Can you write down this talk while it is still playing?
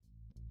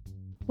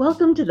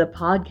Welcome to the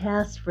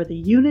podcast for the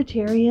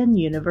Unitarian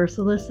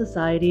Universalist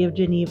Society of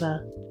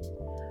Geneva.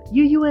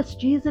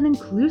 UUSG is an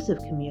inclusive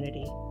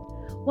community,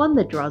 one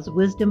that draws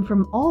wisdom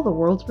from all the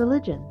world's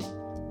religions,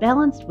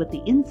 balanced with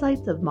the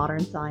insights of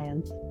modern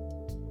science.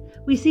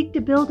 We seek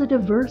to build a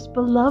diverse,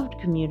 beloved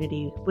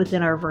community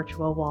within our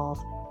virtual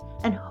walls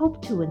and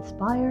hope to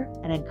inspire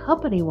and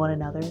accompany one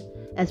another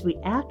as we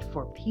act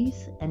for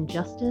peace and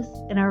justice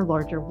in our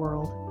larger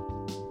world.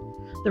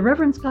 The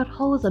Reverend Scott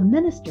Hull is a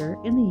minister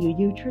in the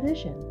UU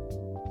tradition.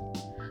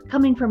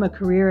 Coming from a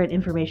career in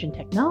information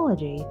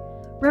technology,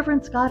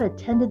 Reverend Scott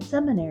attended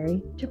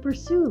seminary to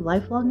pursue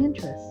lifelong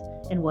interests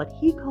in what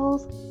he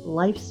calls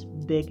life's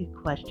big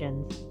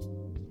questions.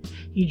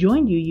 He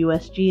joined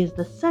UUSG as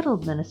the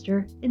settled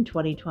minister in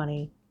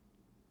 2020.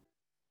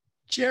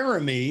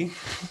 Jeremy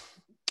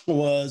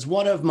was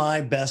one of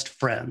my best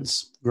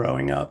friends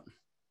growing up.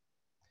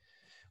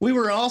 We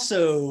were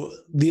also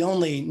the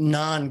only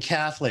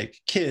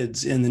non-Catholic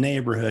kids in the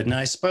neighborhood, and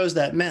I suppose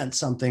that meant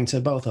something to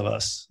both of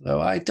us,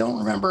 though I don't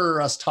remember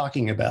us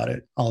talking about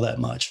it all that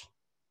much.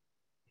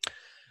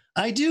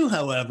 I do,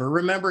 however,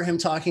 remember him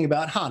talking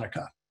about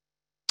Hanukkah,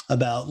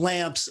 about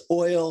lamps,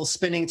 oil,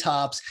 spinning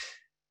tops,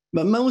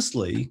 but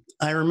mostly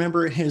I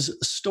remember his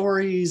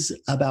stories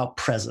about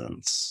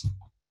presents,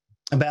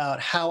 about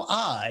how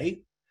I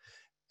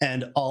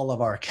and all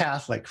of our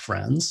Catholic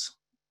friends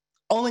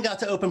only got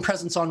to open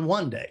presents on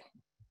one day,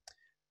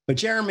 but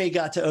Jeremy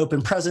got to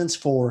open presents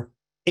for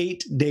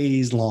 8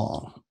 days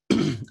long.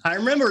 I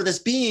remember this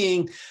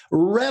being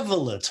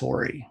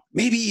revelatory,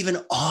 maybe even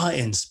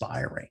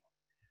awe-inspiring.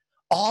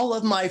 All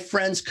of my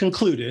friends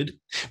concluded,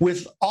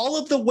 with all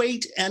of the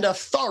weight and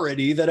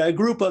authority that a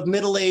group of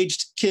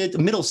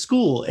middle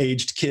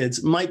school-aged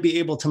kids might be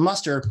able to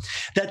muster,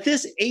 that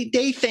this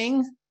 8-day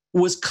thing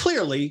was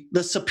clearly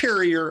the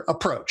superior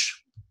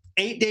approach.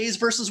 8 days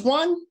versus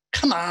one?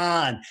 Come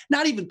on,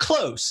 not even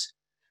close.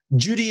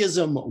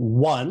 Judaism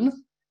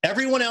won,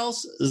 everyone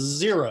else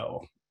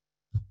 0.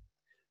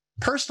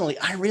 Personally,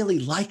 I really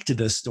liked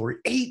this story.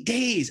 8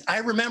 days. I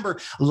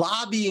remember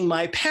lobbying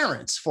my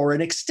parents for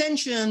an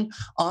extension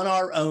on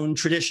our own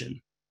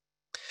tradition.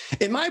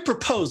 In my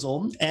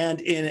proposal, and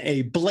in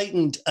a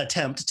blatant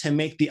attempt to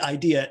make the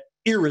idea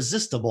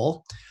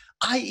irresistible,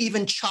 I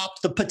even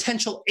chopped the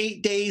potential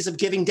 8 days of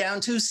giving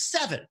down to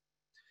 7,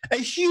 a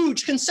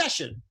huge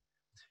concession,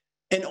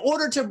 in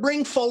order to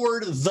bring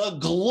forward the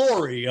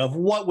glory of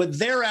what would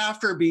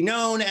thereafter be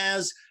known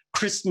as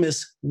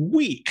Christmas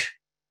week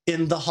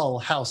in the Hull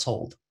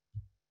household.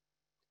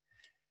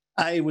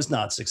 I was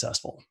not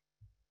successful.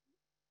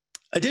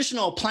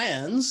 Additional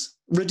plans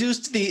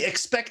reduced the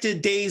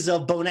expected days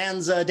of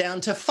bonanza down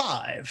to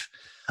 5,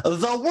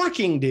 the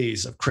working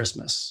days of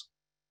Christmas,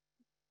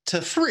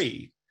 to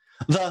 3,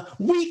 the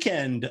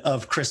weekend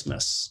of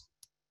Christmas.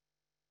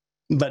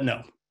 But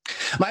no.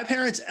 My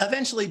parents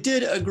eventually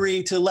did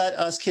agree to let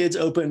us kids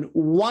open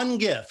one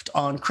gift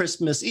on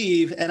Christmas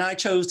Eve, and I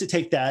chose to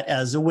take that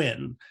as a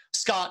win.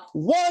 Scott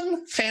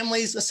 1,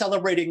 families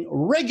celebrating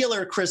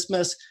regular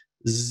Christmas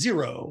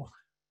 0.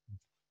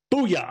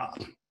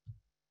 Booyah.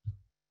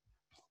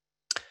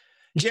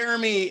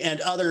 Jeremy and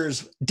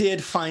others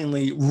did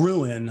finally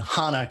ruin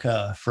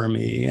Hanukkah for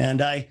me,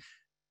 and I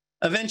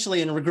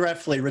eventually and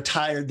regretfully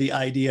retired the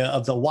idea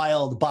of the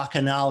wild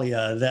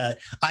bacchanalia that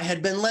I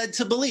had been led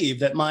to believe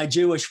that my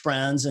Jewish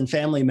friends and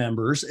family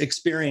members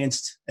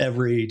experienced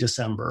every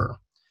December.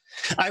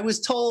 I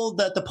was told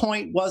that the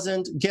point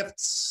wasn't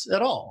gifts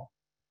at all,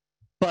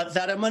 but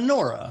that a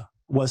menorah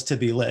was to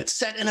be lit,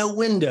 set in a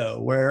window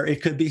where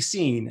it could be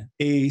seen,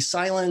 a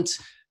silent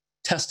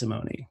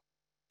testimony.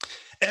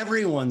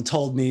 Everyone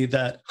told me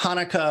that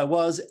Hanukkah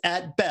was,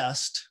 at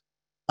best,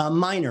 a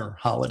minor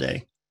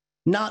holiday.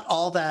 Not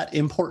all that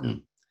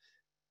important,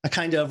 a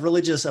kind of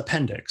religious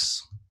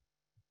appendix.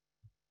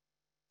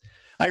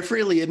 I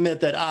freely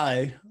admit that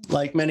I,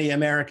 like many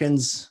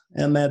Americans,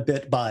 am a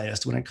bit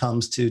biased when it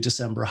comes to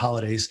December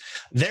holidays.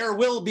 There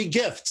will be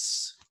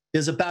gifts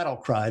is a battle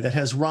cry that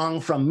has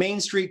rung from Main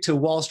Street to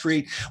Wall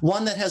Street,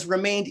 one that has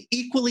remained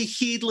equally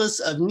heedless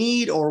of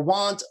need or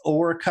want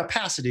or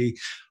capacity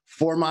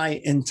for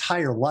my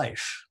entire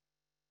life.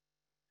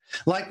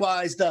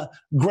 Likewise, the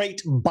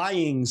great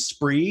buying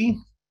spree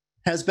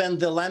has been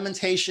the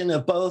lamentation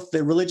of both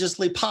the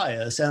religiously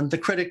pious and the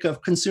critic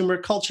of consumer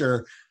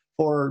culture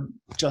for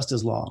just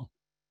as long.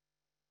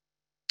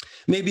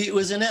 Maybe it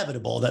was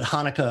inevitable that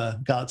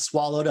Hanukkah got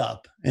swallowed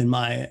up in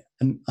my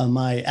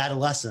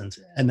adolescent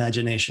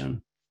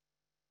imagination.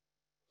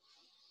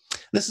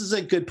 This is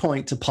a good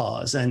point to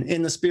pause, and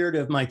in the spirit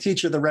of my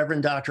teacher, the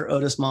Reverend Dr.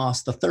 Otis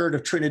Moss III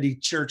of Trinity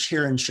Church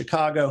here in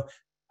Chicago,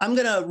 I'm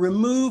going to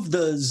remove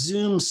the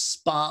Zoom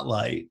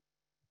spotlight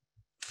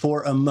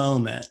for a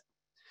moment.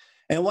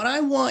 And what I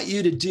want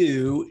you to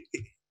do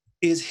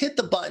is hit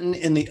the button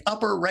in the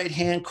upper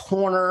right-hand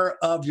corner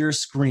of your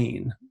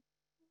screen,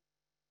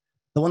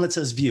 the one that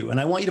says View. And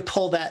I want you to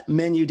pull that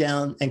menu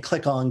down and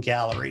click on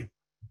Gallery.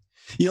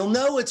 You'll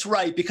know it's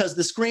right because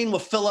the screen will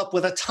fill up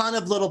with a ton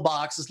of little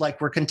boxes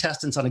like we're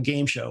contestants on a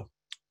game show.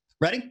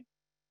 Ready?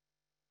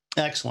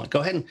 Excellent.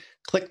 Go ahead and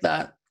click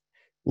that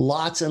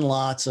lots and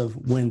lots of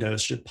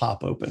windows should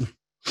pop open.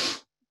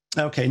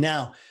 Okay,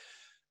 now,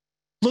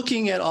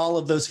 looking at all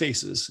of those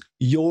faces,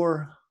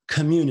 your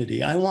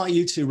community, I want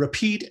you to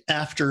repeat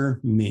after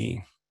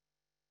me.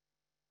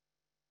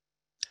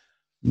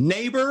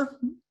 Neighbor,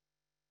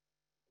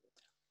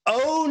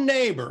 oh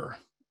neighbor,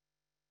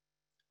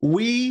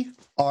 we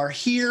are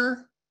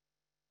here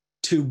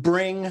to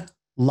bring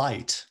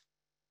light.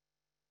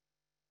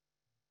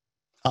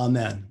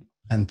 Amen,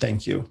 and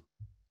thank you.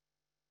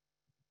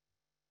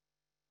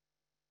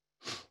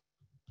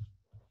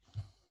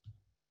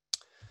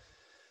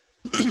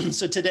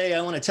 So today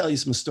I want to tell you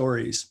some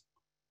stories.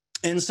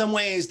 In some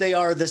ways, they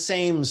are the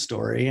same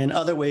story. In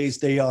other ways,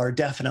 they are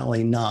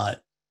definitely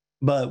not.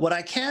 But what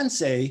I can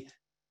say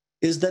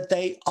is that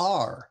they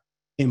are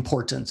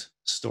important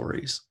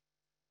stories.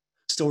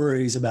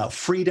 Stories about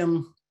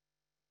freedom,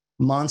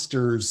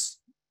 monsters,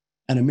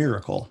 and a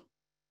miracle.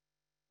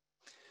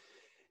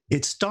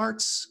 It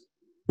starts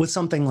with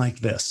something like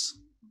this.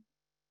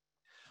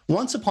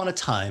 Once upon a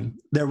time,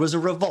 there was a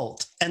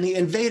revolt, and the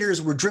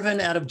invaders were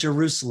driven out of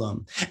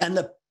Jerusalem, and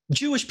the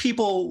Jewish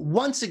people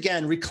once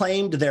again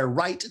reclaimed their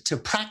right to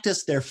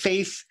practice their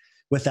faith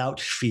without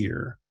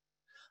fear.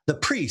 The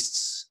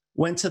priests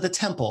went to the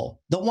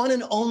temple, the one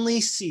and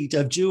only seat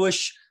of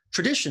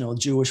traditional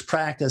Jewish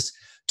practice,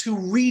 to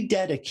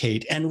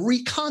rededicate and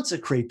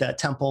reconsecrate that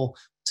temple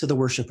to the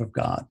worship of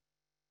God.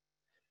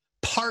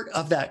 Part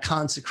of that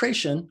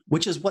consecration,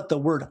 which is what the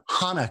word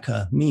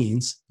Hanukkah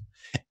means,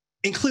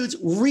 includes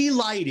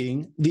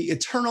relighting the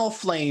eternal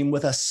flame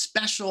with a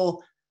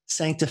special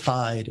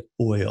sanctified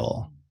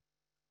oil.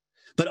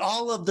 But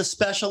all of the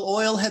special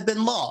oil had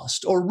been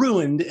lost or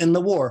ruined in the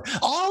war,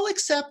 all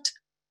except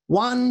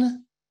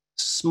one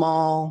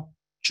small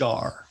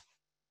jar.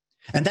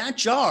 And that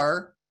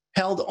jar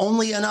held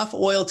only enough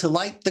oil to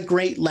light the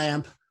great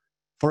lamp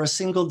for a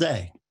single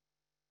day.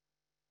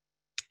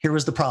 Here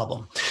was the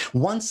problem.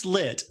 Once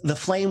lit, the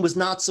flame was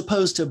not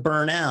supposed to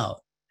burn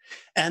out,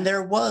 and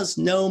there was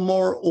no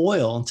more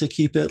oil to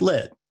keep it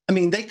lit. I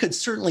mean, they could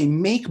certainly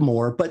make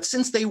more, but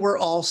since they were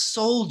all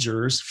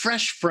soldiers,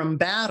 fresh from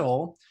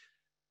battle,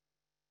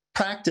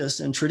 practice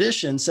and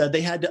tradition said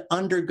they had to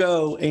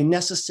undergo a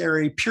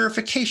necessary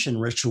purification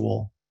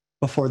ritual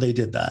before they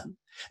did that.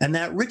 And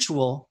that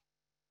ritual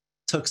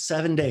took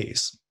 7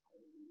 days.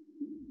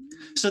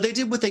 So they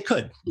did what they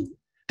could.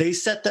 They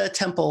set the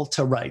temple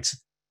to rights,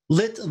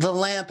 lit the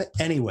lamp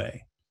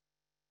anyway,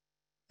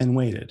 and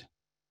waited.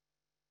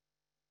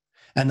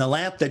 And the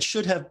lamp that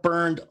should have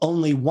burned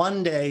only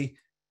 1 day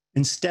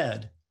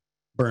instead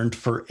burned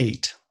for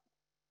 8.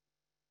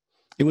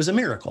 It was a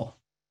miracle.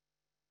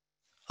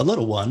 A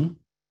little one,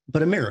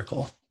 but a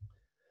miracle.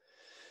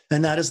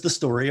 And that is the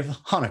story of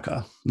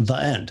Hanukkah, the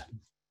end.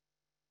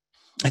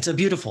 It's a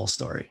beautiful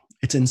story.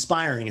 It's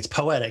inspiring. It's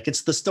poetic.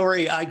 It's the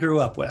story I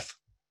grew up with.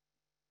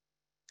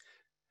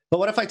 But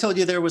what if I told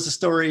you there was a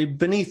story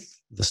beneath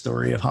the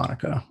story of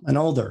Hanukkah, an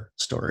older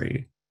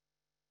story,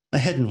 a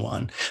hidden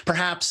one,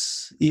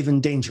 perhaps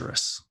even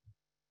dangerous?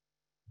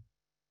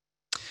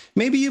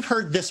 Maybe you've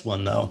heard this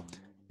one, though.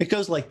 It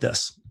goes like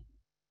this.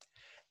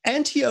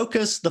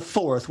 Antiochus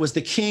IV was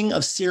the king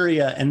of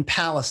Syria and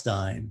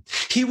Palestine.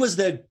 He was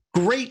the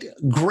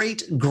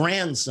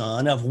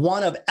great-great-grandson of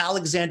one of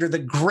Alexander the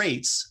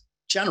Great's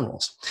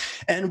generals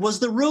and was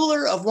the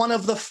ruler of one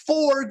of the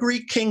 4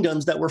 Greek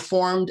kingdoms that were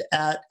formed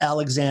at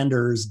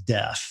Alexander's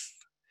death.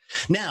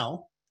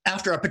 Now,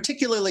 after a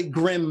particularly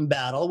grim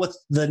battle with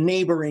the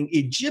neighboring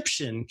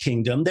Egyptian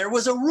kingdom, there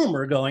was a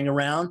rumor going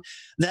around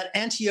that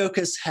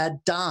Antiochus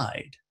had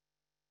died.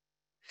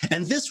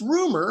 And this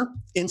rumor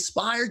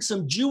inspired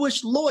some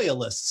Jewish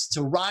loyalists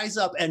to rise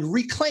up and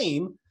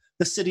reclaim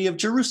the city of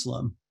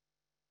Jerusalem.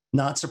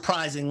 Not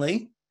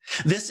surprisingly,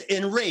 this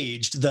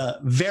enraged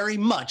the very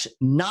much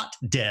not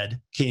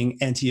dead King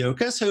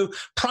Antiochus, who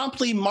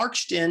promptly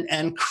marched in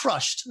and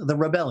crushed the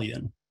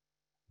rebellion.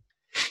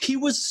 He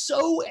was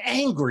so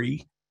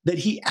angry that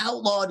he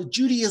outlawed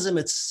Judaism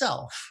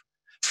itself,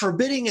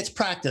 forbidding its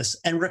practice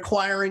and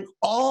requiring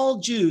all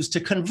Jews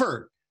to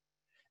convert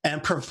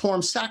and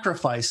perform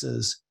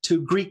sacrifices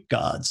to Greek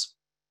gods.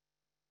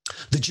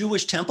 The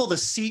Jewish temple, the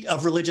seat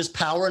of religious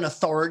power and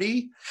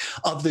authority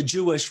of the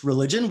Jewish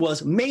religion,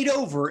 was made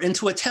over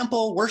into a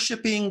temple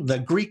worshiping the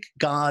Greek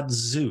god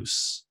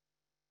Zeus.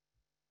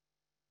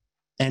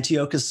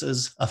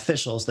 Antiochus's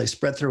officials, they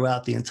spread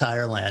throughout the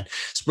entire land,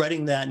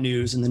 spreading that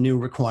news and the new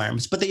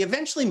requirements. But they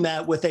eventually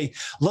met with a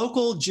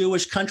local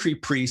Jewish country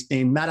priest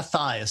named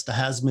Mattathias the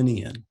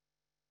Hasmonean.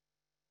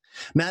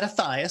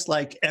 Mattathias,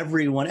 like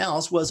everyone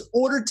else, was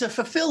ordered to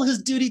fulfill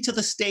his duty to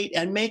the state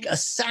and make a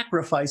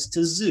sacrifice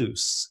to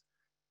Zeus.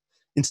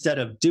 Instead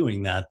of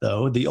doing that,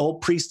 though, the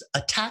old priest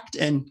attacked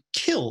and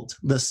killed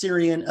the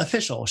Syrian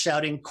official,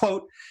 shouting,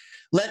 quote,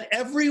 "Let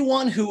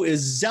everyone who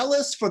is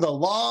zealous for the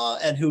law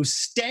and who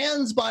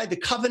stands by the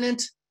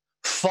covenant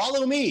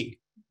follow me."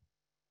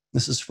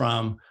 This is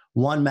from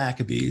 1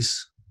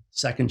 Maccabees,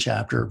 2nd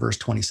chapter, verse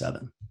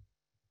 27.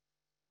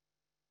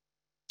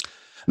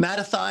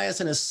 Mattathias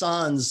and his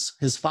sons,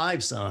 his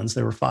 5 sons,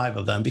 there were 5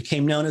 of them,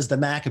 became known as the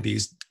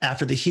Maccabees,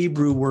 after the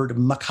Hebrew word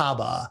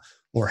makaba,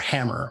 or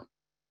hammer.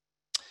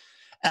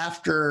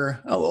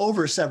 After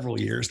over several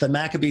years, the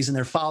Maccabees and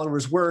their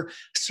followers were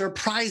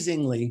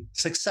surprisingly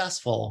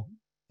successful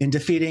in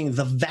defeating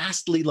the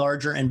vastly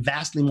larger and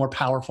vastly more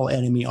powerful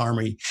enemy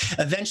army,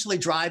 eventually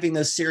driving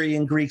those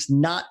Syrian Greeks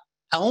not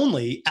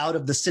only out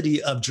of the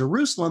city of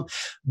Jerusalem,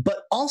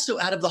 but also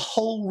out of the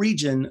whole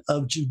region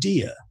of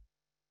Judea.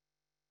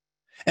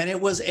 And it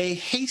was a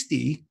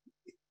hasty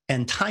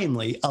and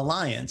timely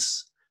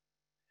alliance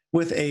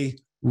with a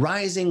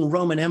rising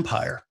Roman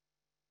Empire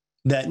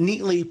that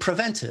neatly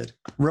prevented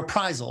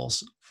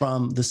reprisals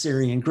from the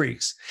Syrian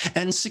Greeks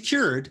and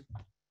secured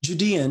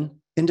Judean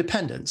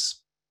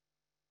independence.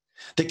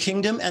 The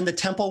kingdom and the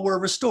temple were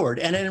restored,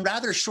 and in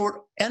rather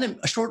short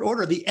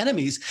order, the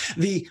enemies,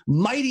 the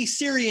mighty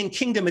Syrian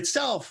kingdom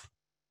itself,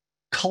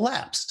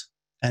 collapsed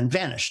and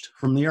vanished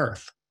from the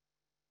earth.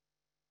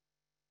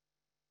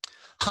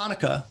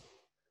 Hanukkah,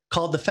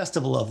 called the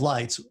Festival of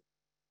Lights,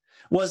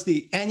 was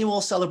the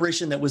annual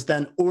celebration that was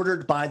then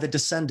ordered by the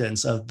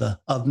descendants of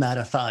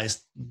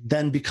Mattathias,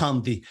 then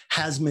become the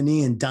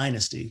Hasmonean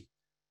dynasty.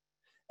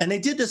 And they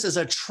did this as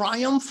a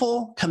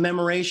triumphal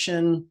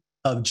commemoration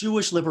of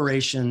Jewish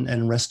liberation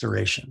and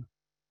restoration.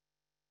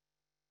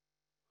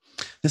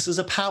 This is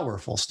a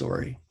powerful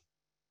story,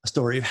 a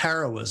story of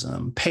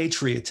heroism,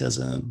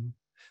 patriotism,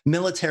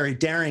 military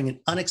daring, and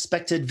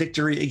unexpected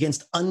victory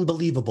against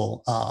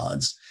unbelievable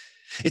odds.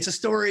 It's a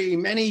story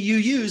many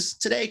UUs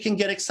today can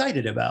get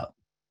excited about,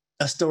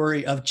 a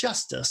story of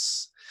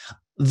justice,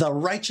 the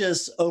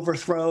righteous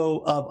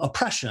overthrow of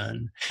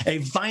oppression, a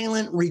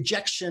violent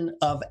rejection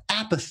of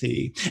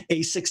apathy,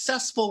 a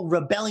successful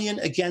rebellion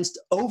against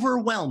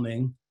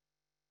overwhelming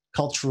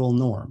cultural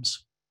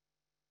norms.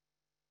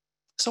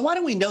 So why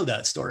do we know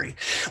that story?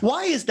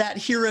 Why is that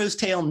hero's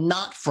tale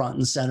not front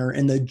and center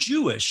in the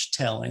Jewish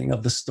telling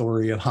of the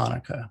story of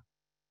Hanukkah?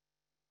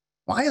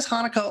 Why is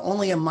Hanukkah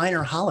only a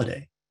minor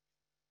holiday?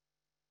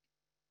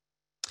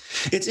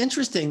 It's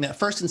interesting that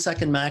 1st and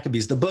 2nd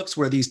Maccabees, the books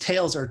where these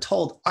tales are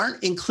told,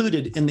 aren't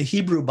included in the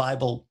Hebrew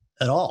Bible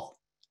at all.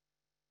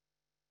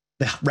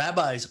 The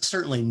rabbis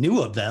certainly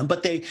knew of them,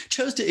 but they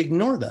chose to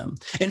ignore them.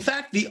 In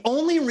fact, the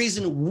only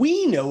reason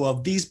we know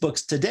of these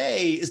books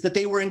today is that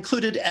they were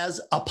included as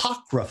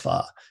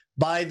apocrypha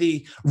by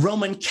the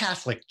Roman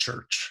Catholic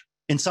Church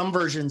in some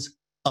versions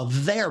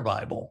of their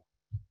Bible.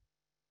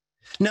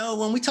 No,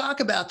 when we talk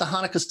about the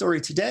Hanukkah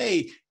story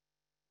today,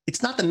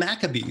 it's not the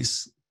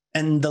Maccabees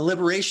and the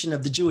liberation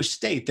of the Jewish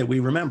state that we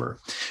remember.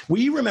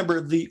 We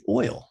remember the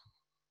oil.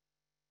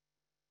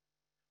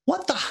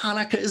 What the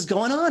Hanukkah is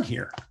going on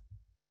here?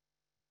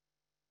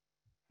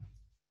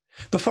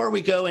 Before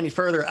we go any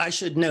further, I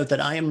should note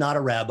that I am not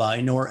a rabbi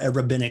nor a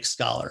rabbinic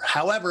scholar.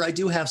 However, I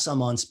do have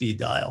some on speed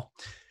dial.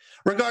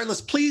 Regardless,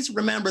 please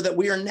remember that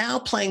we are now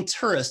playing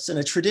tourists in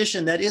a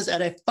tradition that is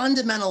at a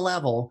fundamental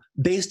level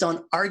based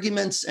on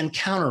arguments and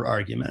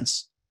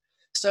counter-arguments.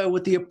 So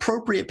with the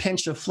appropriate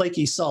pinch of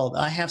flaky salt,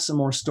 I have some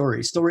more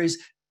stories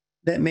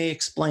that may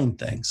explain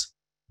things.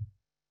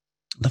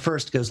 The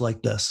first goes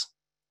like this.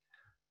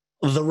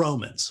 The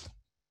Romans.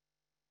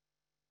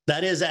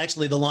 That is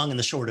actually the long and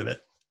the short of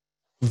it.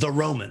 The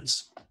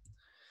Romans.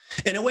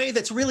 In a way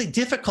that's really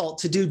difficult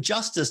to do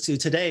justice to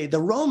today,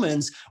 the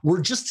Romans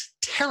were just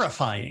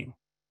terrifying.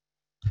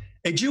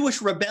 A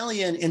Jewish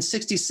rebellion in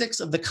 66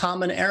 of the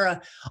Common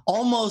Era,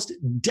 almost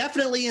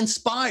definitely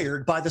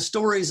inspired by the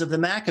stories of the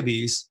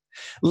Maccabees,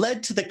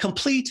 led to the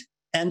complete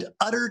and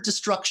utter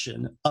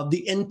destruction of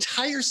the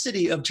entire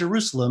city of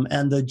Jerusalem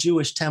and the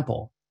Jewish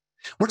temple.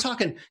 We're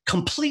talking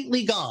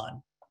completely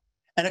gone.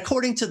 And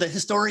according to the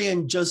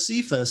historian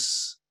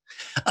Josephus,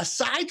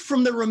 aside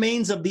from the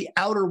remains of the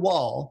outer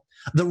wall,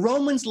 the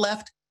Romans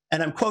left,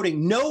 and I'm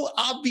quoting, no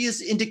obvious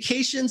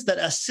indications that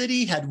a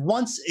city had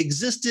once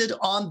existed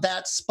on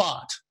that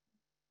spot.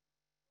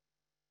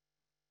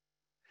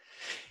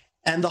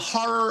 And the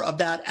horror of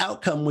that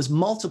outcome was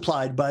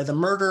multiplied by the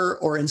murder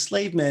or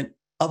enslavement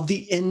of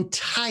the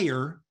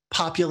entire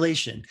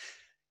population,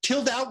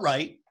 killed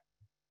outright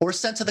or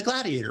sent to the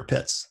gladiator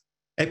pits,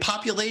 a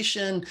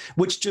population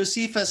which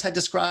Josephus had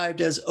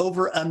described as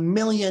over 1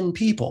 million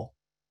people.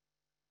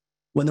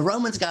 When the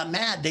Romans got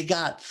mad, they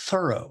got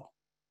thorough.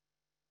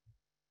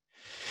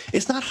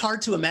 It's not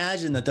hard to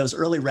imagine that those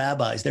early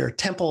rabbis, their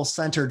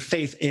temple-centered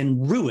faith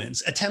in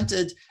ruins,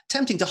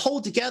 attempting to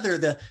hold together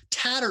the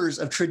tatters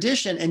of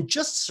tradition and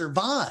just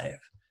survive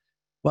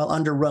while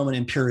under Roman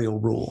imperial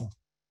rule.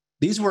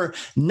 These were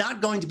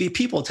not going to be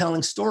people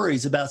telling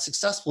stories about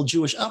successful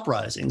Jewish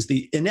uprisings,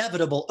 the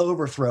inevitable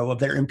overthrow of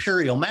their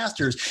imperial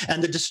masters,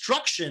 and the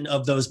destruction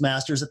of those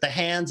masters at the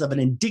hands of an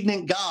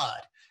indignant God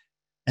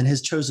and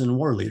his chosen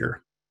war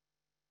leader.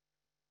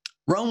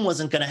 Rome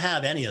wasn't going to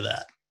have any of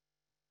that.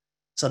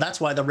 So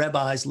that's why the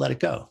rabbis let it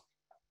go.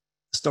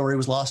 The story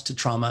was lost to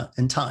trauma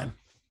and time.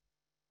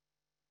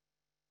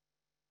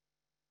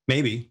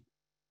 Maybe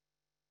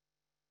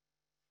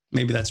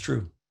that's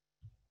true.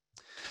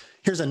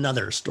 Here's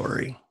another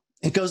story.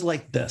 It goes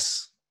like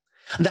this.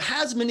 The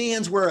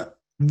Hasmoneans were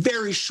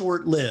very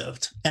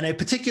short-lived and a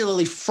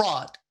particularly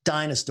fraught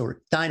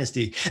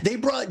dynasty. They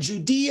brought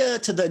Judea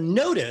to the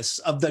notice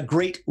of the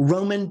great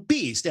Roman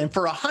beast. And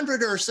for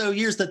 100 or so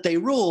years that they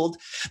ruled,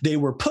 they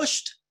were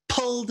pushed,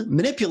 pulled,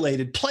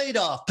 manipulated, played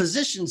off,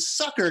 positioned,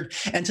 suckered,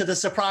 and to the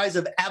surprise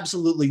of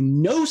absolutely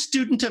no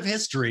student of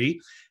history,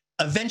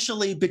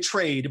 eventually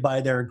betrayed by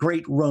their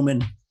great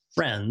Roman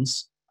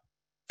friends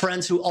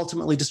who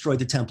ultimately destroyed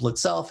the temple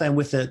itself and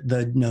with it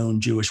the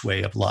known Jewish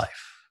way of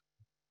life.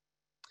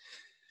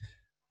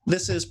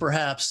 That is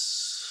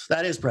perhaps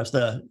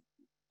the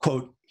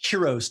quote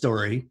hero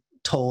story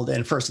told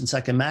in 1st and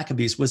 2nd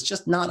Maccabees was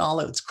just not all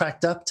it's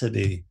cracked up to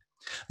be.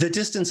 The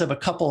distance of a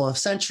couple of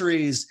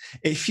centuries,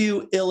 a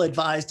few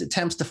ill-advised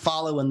attempts to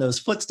follow in those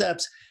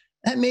footsteps,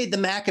 that made the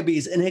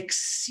Maccabees an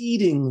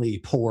exceedingly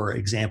poor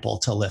example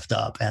to lift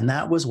up, and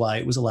that was why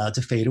it was allowed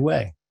to fade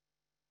away.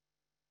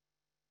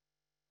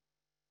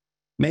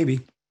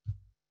 Maybe.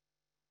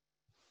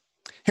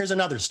 Here's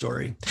another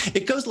story.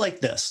 It goes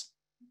like this.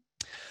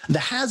 The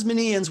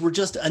Hasmoneans were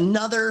just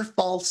another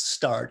false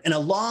start in a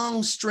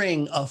long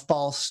string of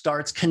false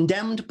starts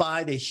condemned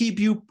by the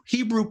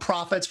Hebrew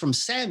prophets from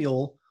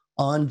Samuel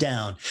on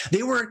down.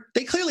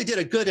 They clearly did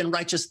a good and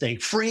righteous thing,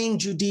 freeing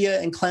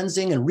Judea and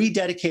cleansing and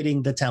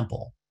rededicating the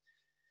temple.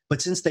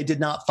 But since they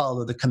did not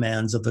follow the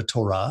commands of the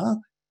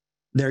Torah,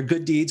 their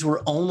good deeds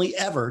were only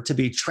ever to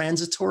be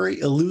transitory,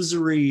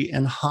 illusory,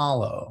 and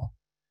hollow.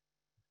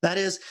 That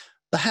is,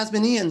 the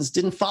Hasmoneans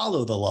didn't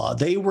follow the law.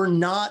 They were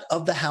not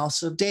of the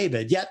house of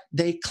David, yet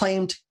they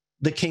claimed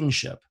the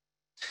kingship.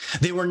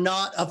 They were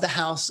not of the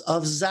house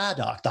of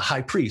Zadok, the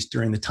high priest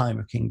during the time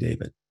of King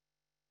David,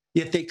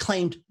 yet they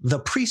claimed the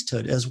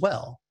priesthood as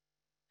well.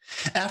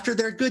 After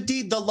their good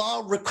deed, the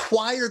law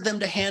required them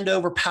to hand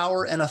over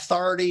power and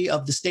authority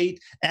of the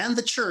state and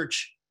the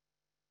church,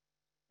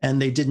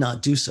 and they did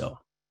not do so.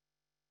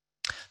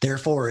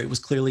 Therefore, it was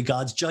clearly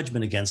God's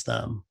judgment against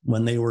them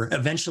when they were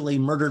eventually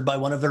murdered by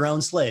one of their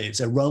own slaves,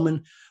 a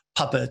Roman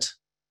puppet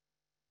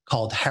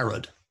called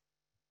Herod.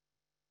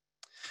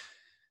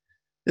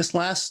 This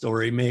last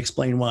story may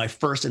explain why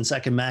 1st and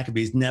 2nd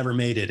Maccabees never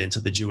made it into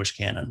the Jewish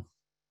canon.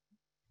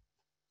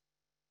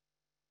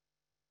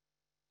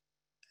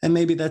 And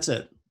maybe that's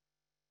it.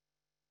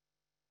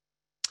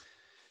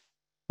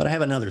 But I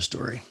have another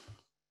story,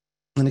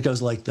 and it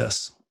goes like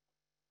this.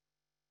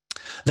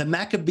 The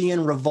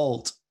Maccabean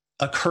revolt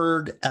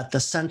occurred at the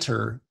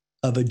center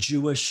of a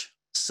Jewish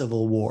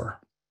civil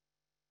war.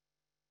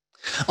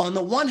 On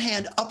the one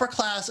hand,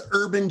 upper-class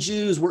urban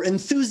Jews were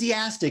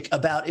enthusiastic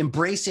about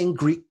embracing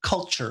Greek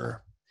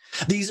culture.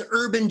 These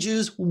urban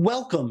Jews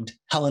welcomed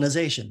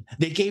Hellenization.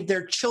 They gave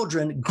their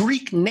children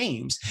Greek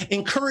names,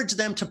 encouraged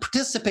them to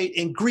participate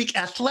in Greek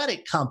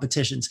athletic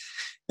competitions,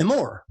 and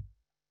more.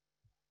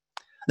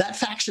 That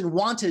faction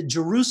wanted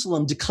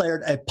Jerusalem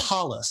declared a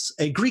polis,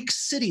 a Greek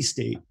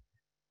city-state,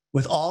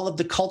 with all of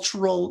the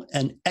cultural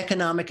and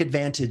economic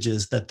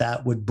advantages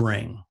that would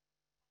bring.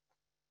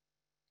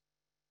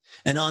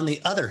 And on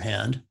the other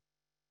hand,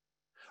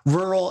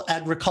 rural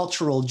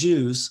agricultural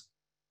Jews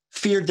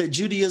feared that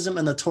Judaism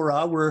and the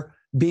Torah were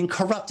being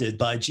corrupted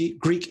by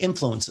Greek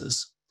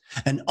influences,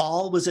 and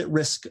all was at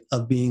risk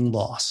of being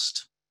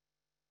lost.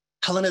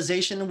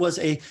 Hellenization was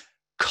a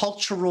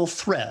cultural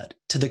threat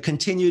to the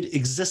continued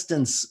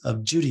existence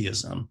of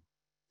Judaism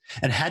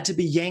and had to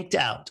be yanked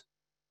out,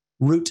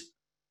 root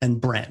and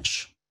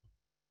branch.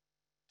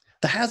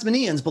 The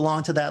Hasmoneans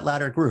belonged to that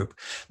latter group.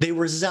 They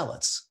were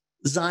zealots,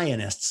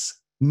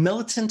 Zionists,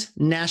 militant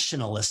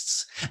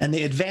nationalists, and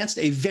they advanced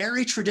a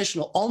very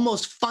traditional,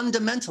 almost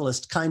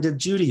fundamentalist kind of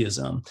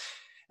Judaism.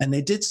 And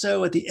they did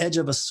so at the edge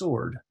of a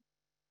sword.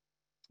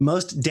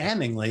 Most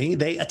damningly,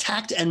 they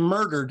attacked and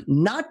murdered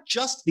not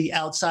just the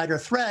outsider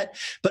threat,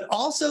 but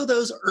also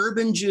those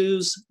urban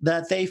Jews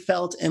that they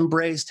felt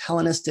embraced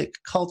Hellenistic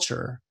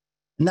culture.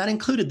 And that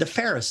included the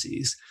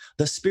Pharisees,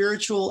 the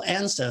spiritual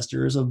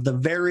ancestors of the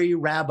very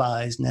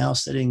rabbis now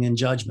sitting in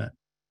judgment.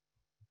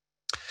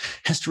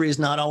 History is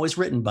not always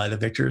written by the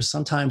victors.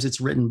 Sometimes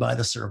it's written by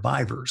the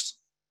survivors.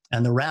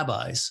 And the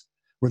rabbis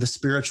were the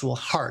spiritual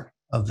heart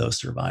of those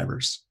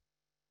survivors.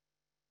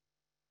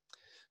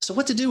 So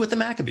what to do with the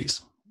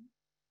Maccabees?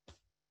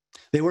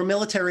 They were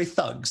military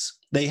thugs.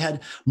 They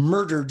had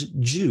murdered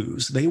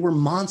Jews. They were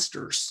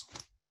monsters.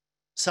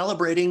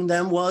 Celebrating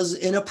them was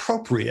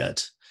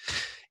inappropriate.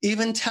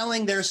 Even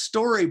telling their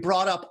story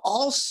brought up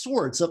all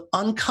sorts of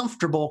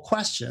uncomfortable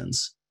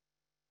questions.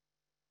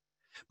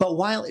 But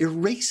while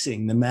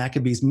erasing the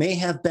Maccabees may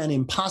have been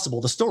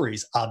impossible, the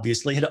stories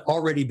obviously had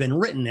already been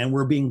written and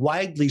were being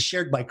widely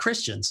shared by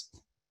Christians.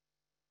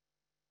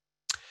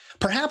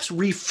 Perhaps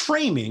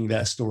reframing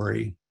that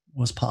story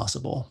was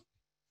possible.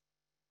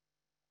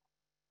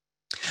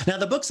 Now,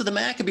 the books of the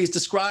Maccabees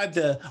describe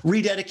the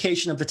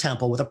rededication of the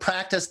temple with a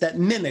practice that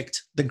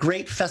mimicked the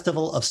great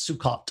festival of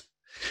Sukkot.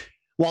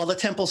 While the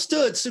temple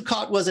stood,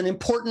 Sukkot was an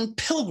important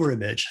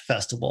pilgrimage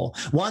festival,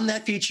 one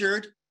that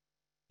featured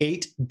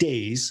 8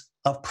 days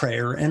of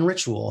prayer and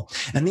ritual.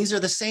 And these are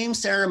the same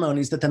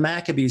ceremonies that the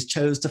Maccabees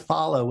chose to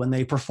follow when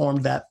they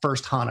performed that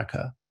first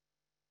Hanukkah.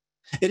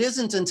 It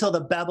isn't until the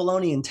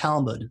Babylonian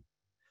Talmud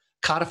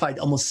codified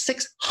almost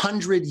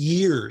 600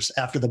 years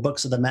after the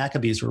books of the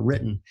Maccabees were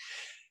written,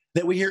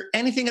 that we hear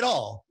anything at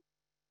all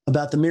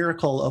about the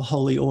miracle of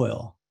holy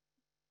oil.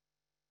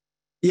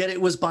 Yet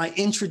it was by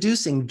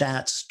introducing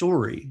that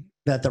story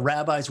that the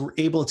rabbis were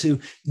able to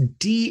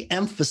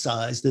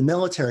de-emphasize the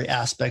military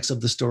aspects of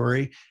the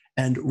story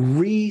and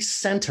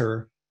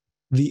recenter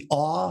the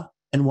awe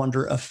and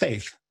wonder of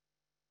faith.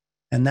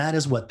 And that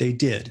is what they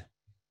did.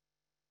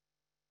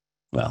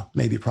 Well,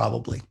 maybe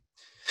probably.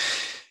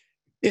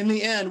 In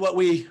the end, what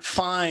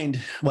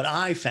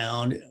I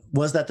found,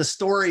 was that the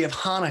story of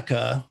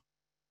Hanukkah,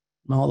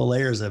 all the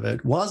layers of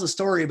it, was a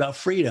story about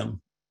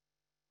freedom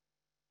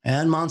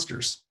and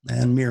monsters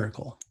and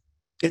miracle.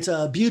 It's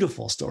a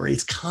beautiful story.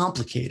 It's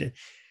complicated,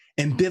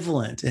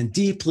 ambivalent, and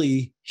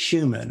deeply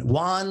human,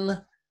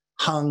 one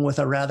hung with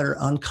a rather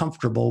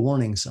uncomfortable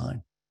warning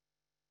sign.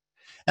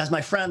 As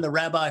my friend, the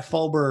Rabbi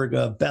Folberg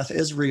of Beth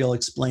Israel,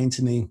 explained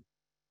to me,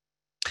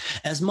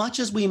 as much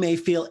as we may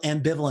feel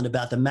ambivalent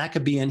about the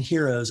Maccabean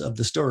heroes of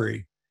the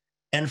story,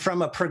 and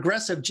from a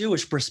progressive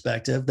Jewish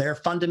perspective, their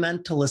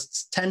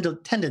fundamentalist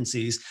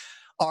tendencies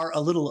are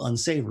a little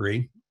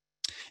unsavory,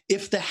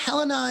 if the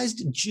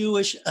Hellenized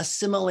Jewish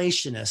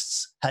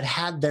assimilationists had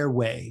had their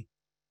way,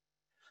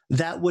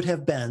 that would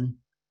have been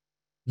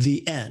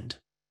the end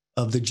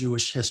of the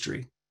Jewish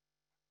history,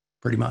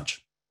 pretty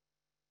much.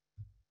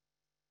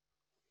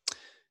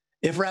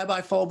 If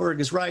Rabbi Folberg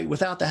is right,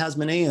 without the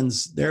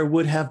Hasmoneans, there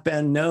would have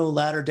been no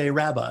latter-day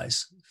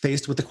rabbis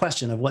faced with the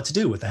question of what to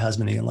do with the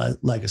Hasmonean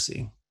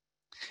legacy.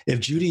 If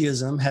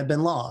Judaism had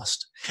been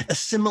lost,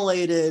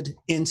 assimilated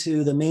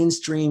into the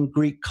mainstream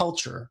Greek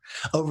culture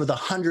over the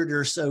 100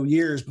 or so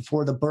years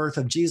before the birth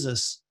of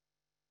Jesus,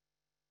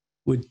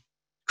 would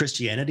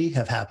Christianity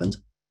have happened?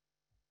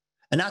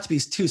 And not to be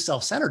too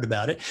self-centered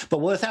about it, but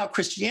without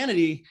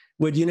Christianity,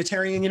 would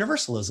Unitarian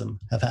Universalism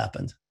have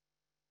happened?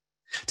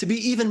 To be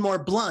even more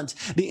blunt,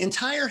 the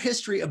entire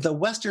history of the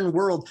Western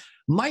world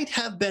might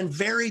have been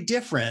very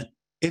different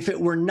if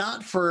it were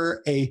not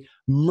for a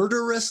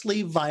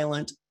murderously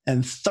violent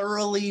and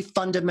thoroughly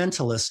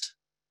fundamentalist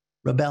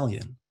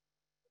rebellion.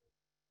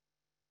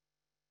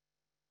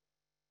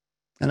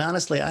 And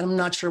honestly, I'm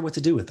not sure what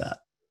to do with that.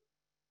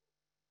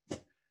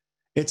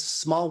 It's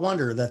small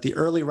wonder that the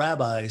early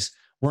rabbis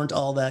weren't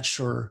all that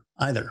sure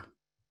either.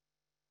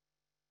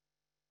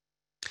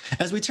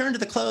 As we turn to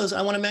the close,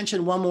 I want to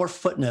mention one more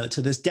footnote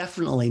to this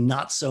definitely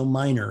not so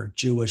minor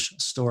Jewish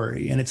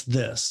story, and it's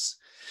this.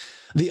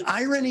 The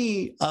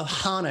irony of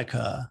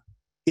Hanukkah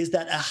is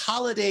that a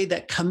holiday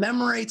that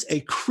commemorates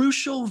a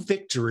crucial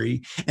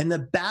victory in the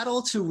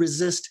battle to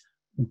resist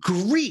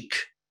Greek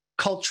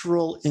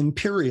cultural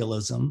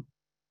imperialism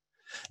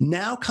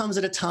now comes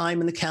at a time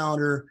in the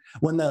calendar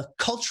when the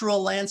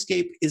cultural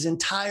landscape is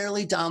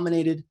entirely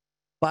dominated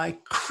by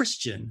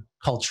Christian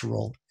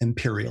cultural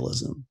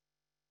imperialism,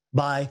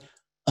 by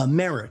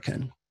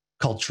American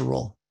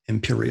cultural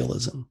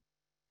imperialism.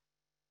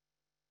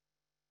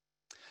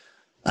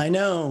 I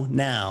know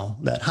now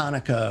that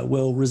Hanukkah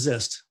will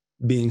resist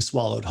being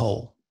swallowed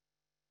whole.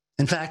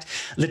 In fact,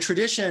 the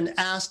tradition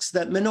asks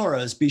that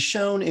menorahs be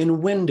shown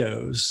in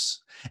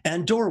windows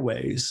and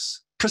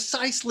doorways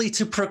precisely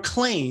to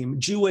proclaim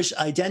Jewish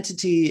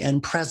identity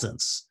and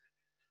presence.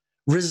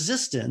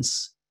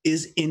 Resistance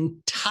is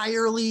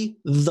entirely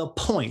the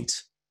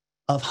point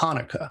of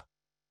Hanukkah.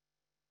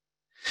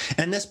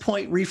 And this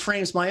point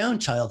reframes my own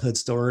childhood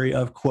story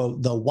of,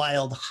 quote, the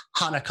wild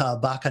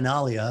Hanukkah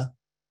bacchanalia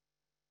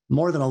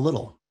more than a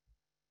little.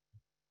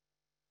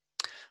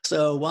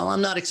 So while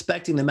I'm not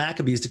expecting the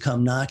Maccabees to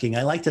come knocking,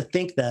 I like to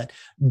think that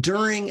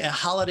during a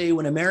holiday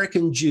when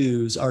American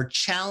Jews are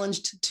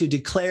challenged to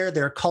declare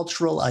their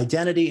cultural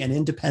identity and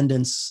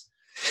independence,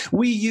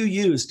 we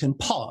UUs can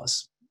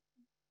pause,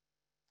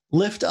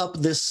 lift up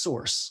this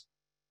source,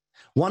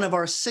 one of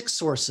our 6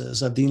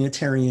 sources of the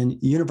Unitarian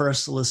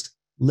Universalist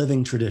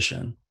living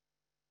tradition.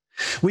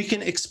 We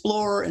can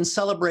explore and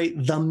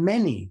celebrate the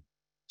many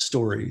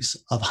stories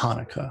of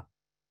Hanukkah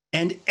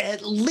and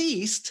at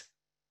least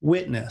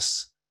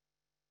witness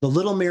the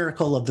little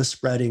miracle of the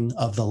spreading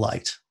of the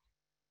light.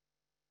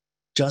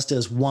 Just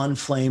as one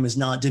flame is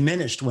not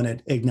diminished when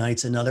it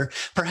ignites another,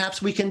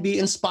 perhaps we can be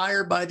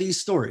inspired by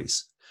these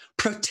stories,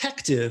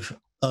 protective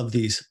of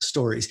these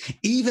stories,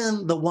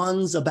 even the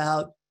ones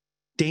about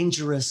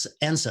dangerous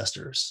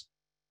ancestors,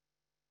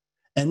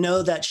 and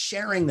know that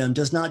sharing them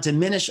does not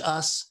diminish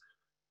us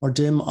or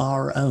dim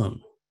our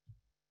own.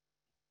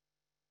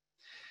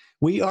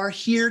 We are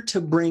here to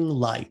bring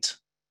light,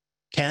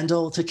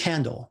 candle to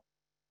candle,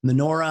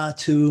 menorah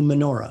to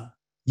menorah,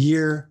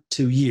 year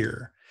to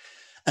year,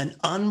 an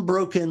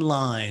unbroken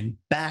line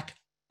back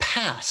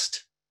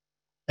past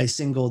a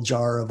single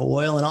jar of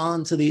oil and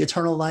on to the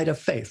eternal light of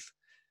faith,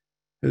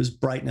 whose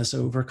brightness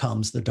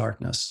overcomes the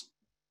darkness.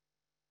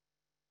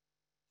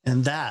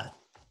 And that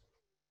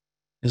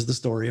is the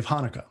story of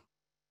Hanukkah.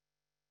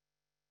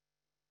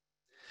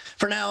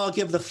 For now, I'll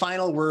give the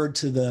final word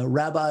to the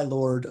Rabbi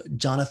Lord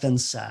Jonathan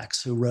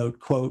Sacks, who wrote,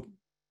 quote,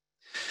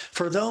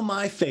 "For though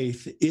my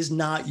faith is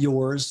not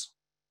yours,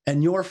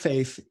 and your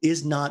faith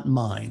is not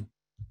mine,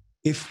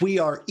 if we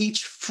are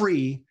each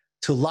free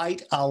to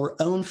light our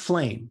own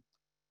flame,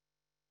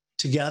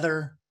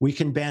 together we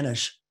can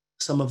banish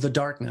some of the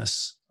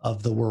darkness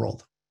of the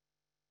world.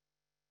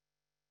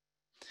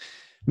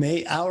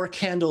 May our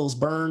candles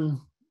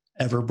burn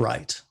ever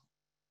bright.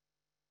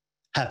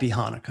 Happy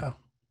Hanukkah,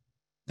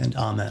 and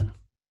Amen.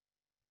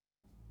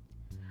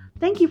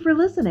 Thank you for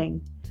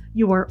listening.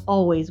 You are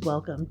always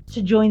welcome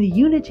to join the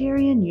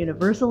Unitarian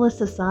Universalist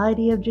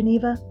Society of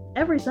Geneva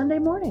every Sunday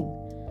morning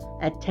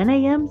at 10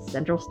 a.m.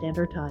 Central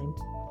Standard Time.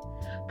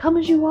 Come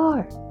as you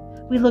are.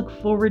 We look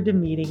forward to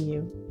meeting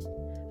you.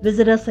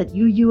 Visit us at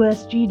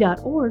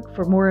uusg.org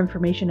for more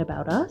information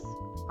about us,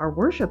 our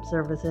worship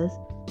services,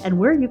 and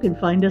where you can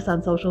find us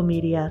on social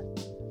media.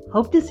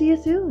 Hope to see you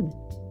soon.